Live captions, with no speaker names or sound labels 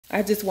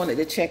I just wanted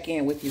to check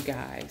in with you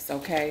guys,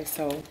 okay?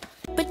 So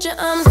put your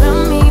arms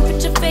around me,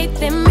 put your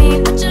faith in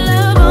me, put your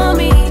love on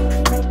me.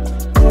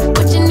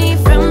 What you need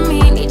from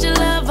me, need your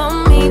love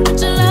on me, put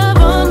your love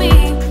on me.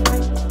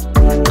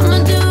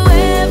 I'ma do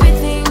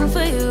everything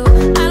for you.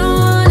 I don't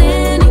want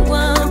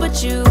anyone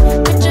but you.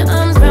 Put your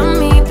arms around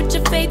me, put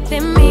your faith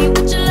in me,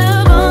 put your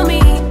love on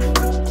me.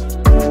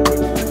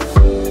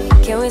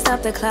 Can we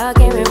stop the clock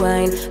and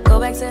rewind? Go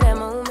back to that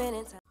moment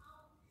in time.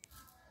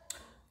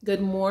 good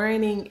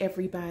morning,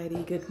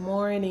 everybody. Good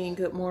morning.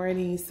 Good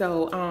morning.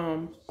 So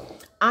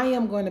I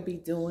am going to be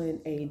doing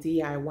a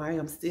DIY.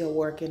 I'm still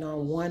working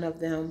on one of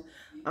them,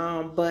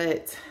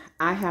 but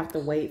I have to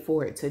wait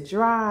for it to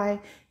dry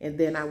and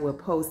then I will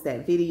post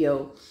that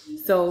video.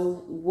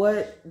 So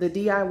what the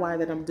DIY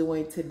that I'm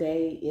doing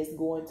today is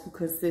going to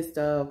consist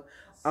of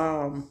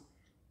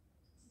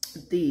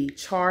the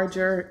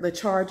charger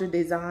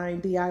design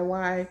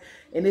DIY,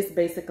 and it's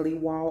basically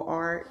wall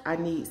art. I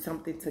need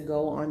something to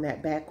go on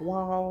that back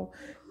wall,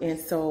 and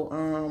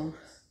so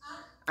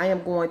I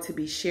am going to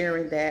be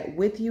sharing that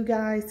with you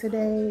guys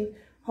today.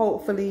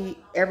 Hopefully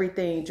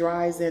everything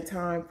dries in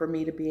time for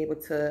me to be able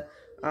to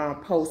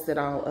post it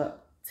all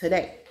up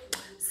today.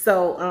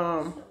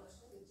 So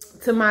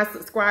to my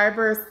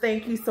subscribers,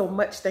 thank you so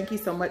much. Thank you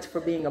so much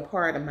for being a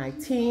part of my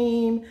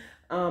team.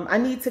 I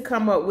need to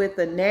come up with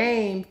a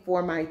name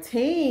for my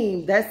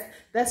team.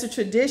 That's a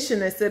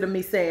tradition, instead of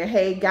me saying,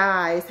 hey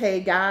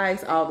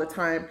guys, all the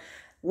time.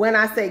 When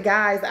I say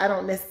guys, I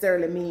don't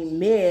necessarily mean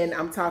men.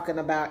 I'm talking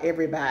about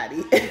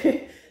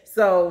everybody.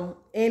 So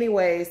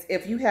anyways,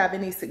 if you have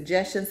any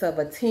suggestions of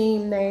a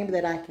team name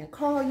that I can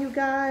call you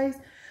guys,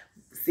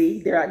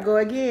 see, there I go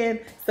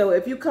again. So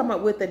if you come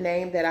up with a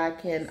name that I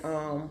can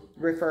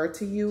refer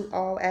to you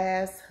all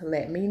as,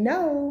 let me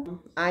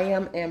know. I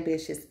am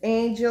Ambitious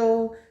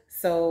Angel,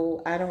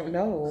 so I don't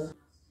know.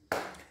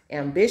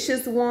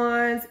 Ambitious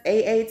Ones,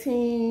 AA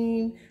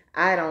Team,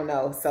 I don't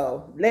know.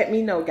 So let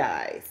me know,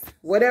 guys.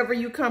 Whatever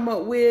you come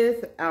up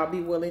with, I'll be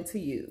willing to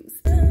use.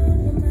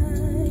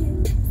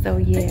 So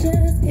yeah,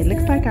 it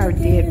looks like I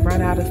did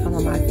run out of some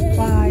of my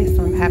supplies,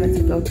 so I'm having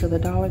to go to the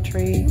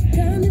Dollartree,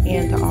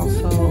 and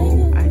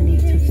also I need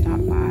to stop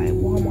by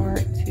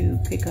Walmart to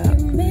pick up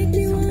some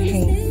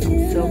paint,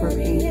 some silver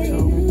paint.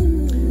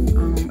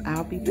 So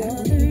I'll be back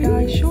with you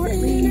guys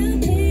shortly.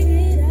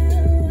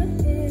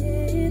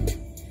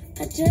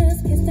 I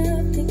just can't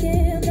stop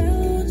thinking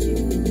about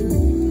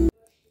you.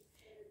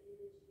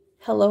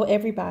 Hello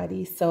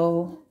everybody.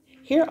 So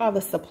here are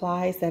the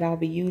supplies that I'll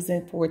be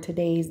using for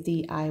today's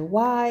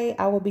DIY.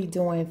 I will be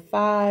doing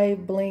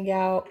 5 bling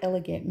out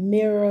elegant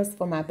mirrors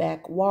for my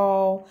back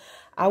wall.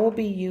 I will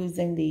be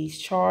using these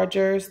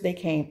chargers.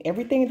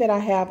 Everything that I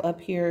have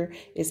up here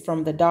is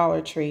from the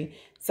Dollar Tree.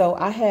 So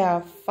I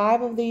have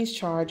 5 of these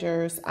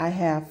chargers. I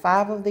have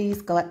 5 of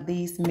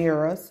these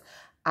mirrors.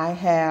 I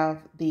have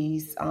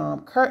these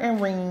curtain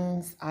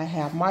rings. I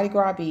have Mardi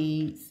Gras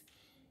beads.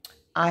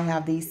 I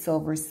have these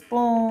silver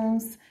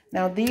spoons.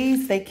 Now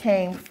they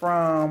came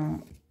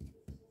from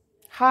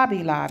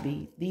Hobby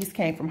Lobby. These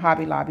came from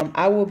Hobby Lobby.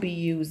 I will be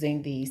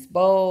using these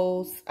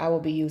bowls. I will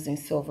be using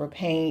silver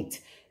paint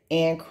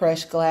and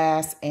crushed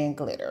glass and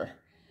glitter.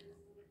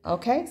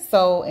 Okay,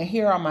 so, and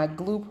here are my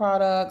glue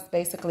products,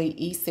 basically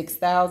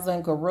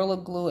E6000, Gorilla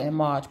Glue, and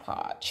Mod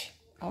Podge.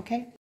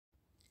 Okay.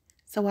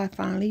 So I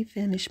finally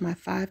finished my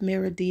 5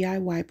 mirror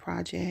DIY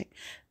project.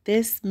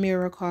 This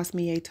mirror cost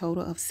me a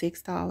total of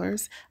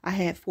 $6. I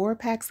had 4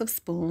 packs of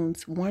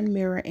spoons, 1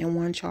 mirror, and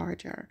 1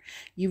 charger.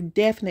 You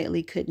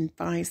definitely couldn't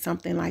find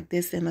something like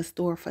this in a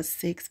store for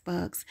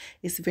 $6.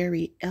 It's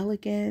very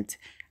elegant.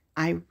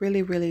 I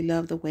really, really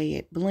love the way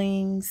it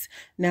blings.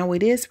 Now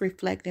it is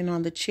reflecting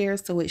on the chair,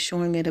 so it's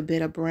showing it a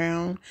bit of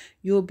brown.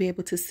 You'll be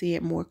able to see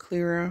it more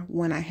clearer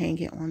when I hang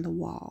it on the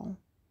wall.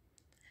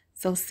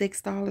 So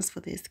 $6 for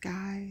this,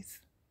 guys.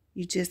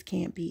 You just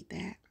can't beat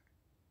that.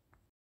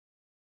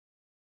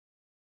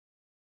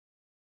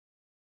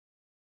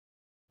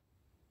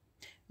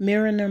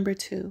 Mirror number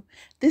 2.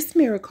 This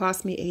mirror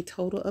cost me a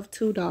total of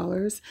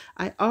 $2.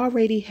 I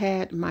already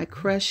had my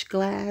crushed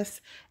glass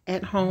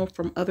at home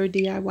from other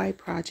DIY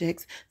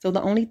projects. So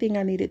the only thing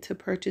I needed to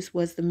purchase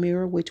was the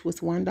mirror, which was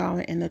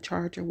 $1, and the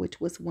charger,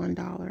 which was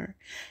 $1.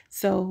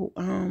 So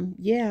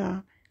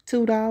yeah,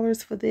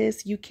 $2 for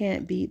this. You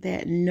can't beat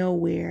that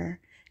nowhere.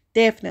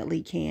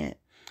 Definitely can't.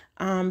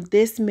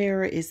 This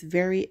mirror is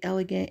very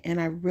elegant,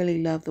 and I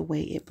really love the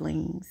way it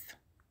blings.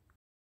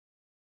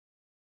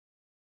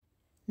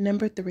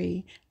 Number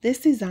 3, this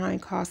design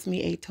cost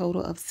me a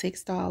total of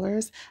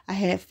 $6. I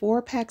had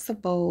 4 packs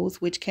of bowls,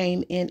 which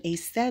came in a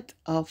set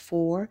of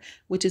 4,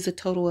 which is a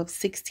total of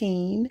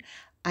 16.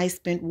 I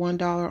spent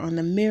 $1 on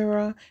the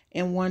mirror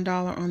and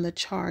 $1 on the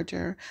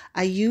charger.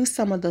 I used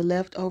some of the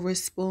leftover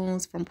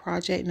spoons from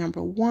project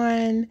number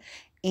 1,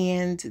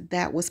 and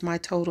that was my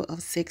total of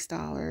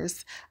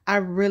 $6. I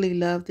really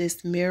love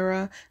this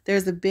mirror.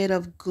 There's a bit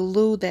of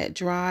glue that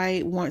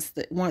dried once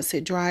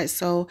it dried,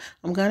 so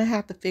I'm gonna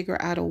have to figure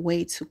out a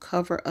way to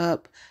cover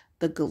up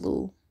the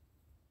glue.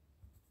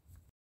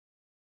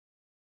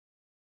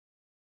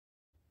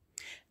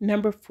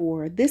 Number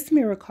 4, this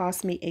mirror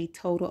cost me a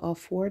total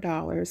of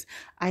 $4.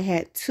 I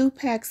had 2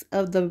 packs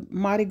of the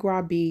Mardi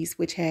Gras beads,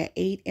 which had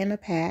 8 in a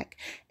pack,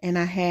 and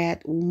I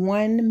had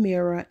 1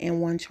 mirror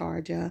and 1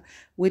 charger,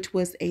 which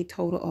was a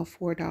total of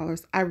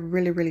 $4. I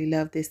really, really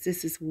love this.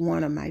 This is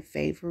one of my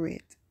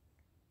favorites.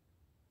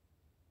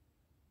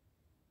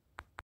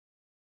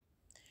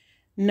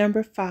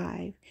 Number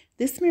 5,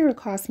 this mirror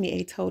cost me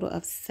a total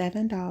of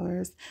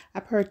 $7. I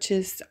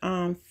purchased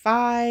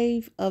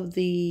 5 of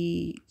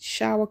the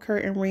shower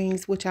curtain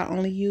rings, which I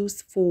only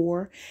used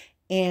 4.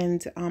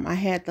 And I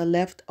had the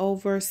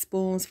leftover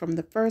spoons from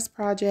the first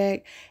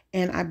project,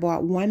 and I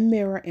bought 1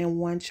 mirror and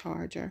 1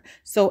 charger.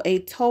 So a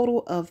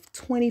total of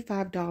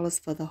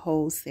 $25 for the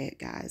whole set,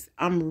 guys.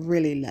 I'm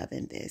really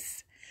loving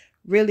this.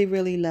 Really,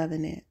 really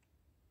loving it.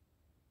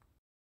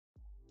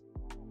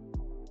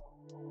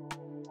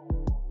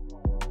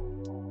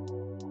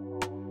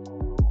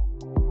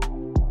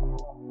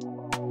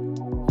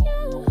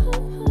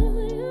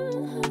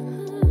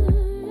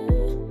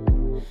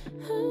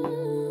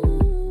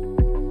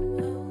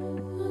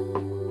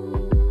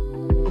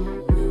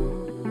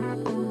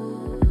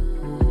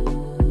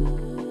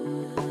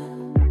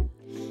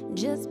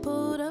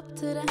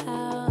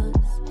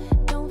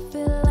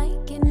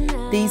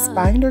 These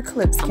binder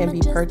clips can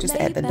be purchased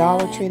at the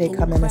Dollartree. They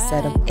come in a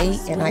set of 8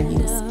 and I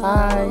use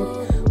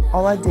 5.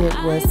 All I did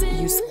was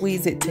you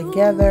squeeze it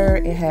together.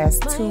 It has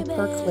 2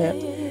 per clip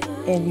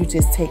and you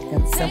just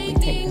simply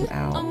take them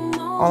out.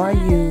 All I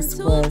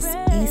used was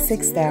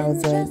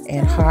E6000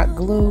 and hot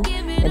glue,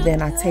 and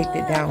then I taped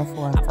it down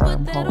for a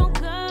firm hold.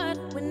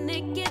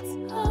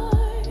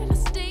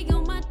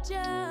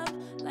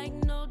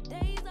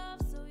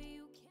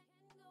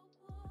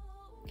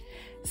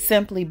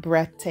 Simply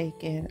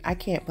breathtaking. I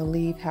can't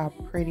believe how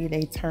pretty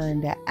they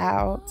turned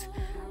out.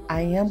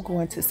 I am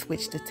going to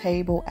switch the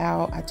table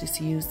out. I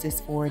just used this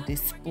for a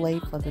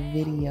display for the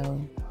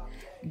video.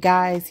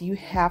 Guys, you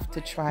have to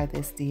try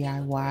this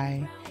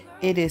DIY.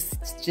 It is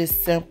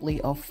just simply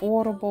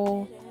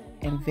affordable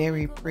and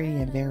very pretty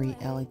and very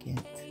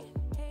elegant.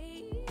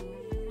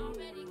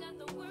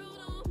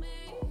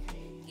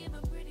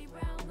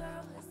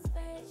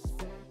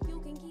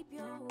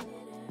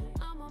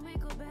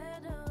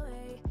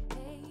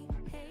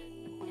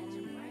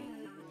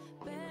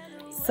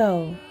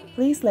 So,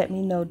 please let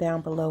me know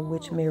down below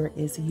which mirror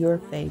is your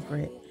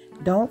favorite.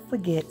 Don't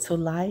forget to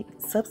like,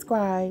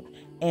 subscribe,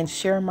 and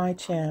share my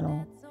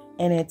channel.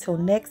 And until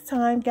next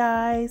time,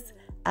 guys,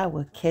 I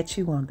will catch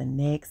you on the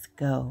next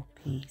go.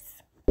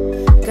 Peace.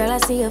 Girl, I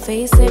see your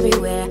face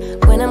everywhere.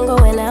 When I'm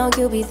going out,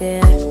 you'll be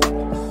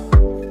there.